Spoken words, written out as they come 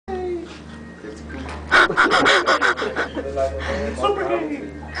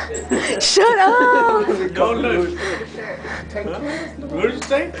Shut up! No, no. What did you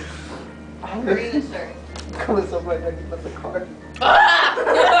say? Read the shirt. Calling somebody like you left the car.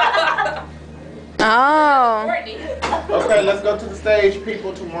 Oh. Okay, let's go to the stage,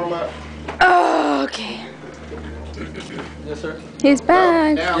 people, to warm up. Oh, okay. Yes, sir. He's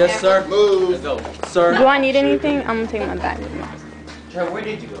back. Down. Yes, sir. Move. Let's go. Sir. Do I need anything? I'm gonna take my bag with me. Trevor, where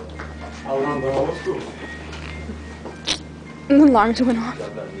did you go? I was on the whole school. The alarms went off.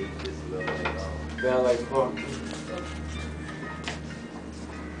 Yeah, like, fuck.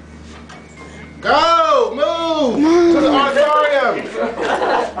 Go! Move! To the auditorium!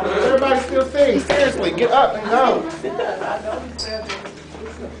 Everybody still sing. Seriously, get up and go.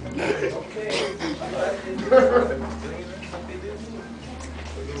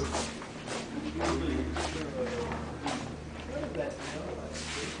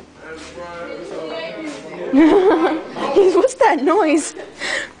 What's that noise?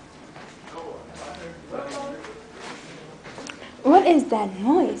 What is that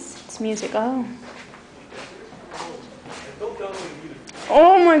noise? It's music. Oh.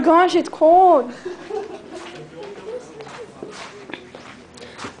 Oh my gosh, it's cold.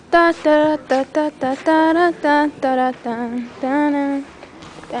 Da da da da da da da da da da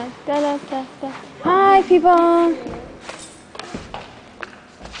da da da. Hi, people.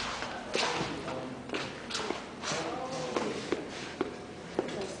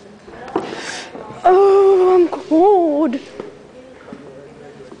 Oh, I'm cold.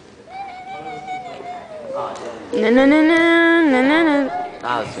 No, no, no, no, no, no, no.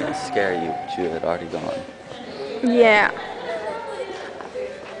 I was gonna scare you, but you had already gone. Yeah.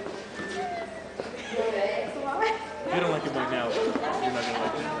 You don't like it right now. You're not gonna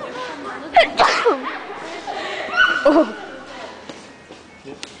like it. Oh.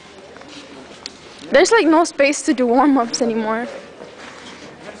 There's like no space to do warm-ups anymore.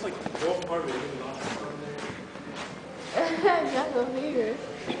 That's like all part of it. Not no finger.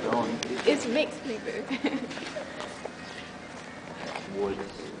 It's mixed finger. Wood.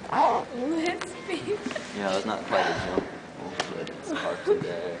 Let's be. You know, it's not quite a jump, but it's hard to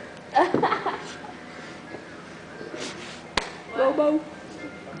there. Robo.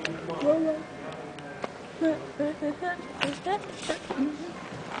 Robo.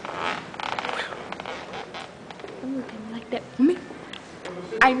 I'm looking like that for me.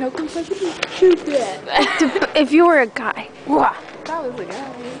 I know completely shoot that. If you were a guy. Wah. If I was a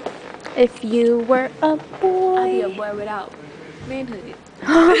guy, If you were a boy. I'd be a boy without manhood.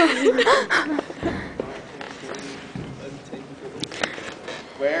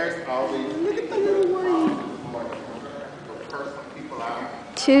 Where's all these? Look at the little one.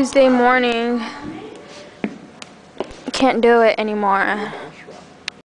 Tuesday morning. Can't do it anymore.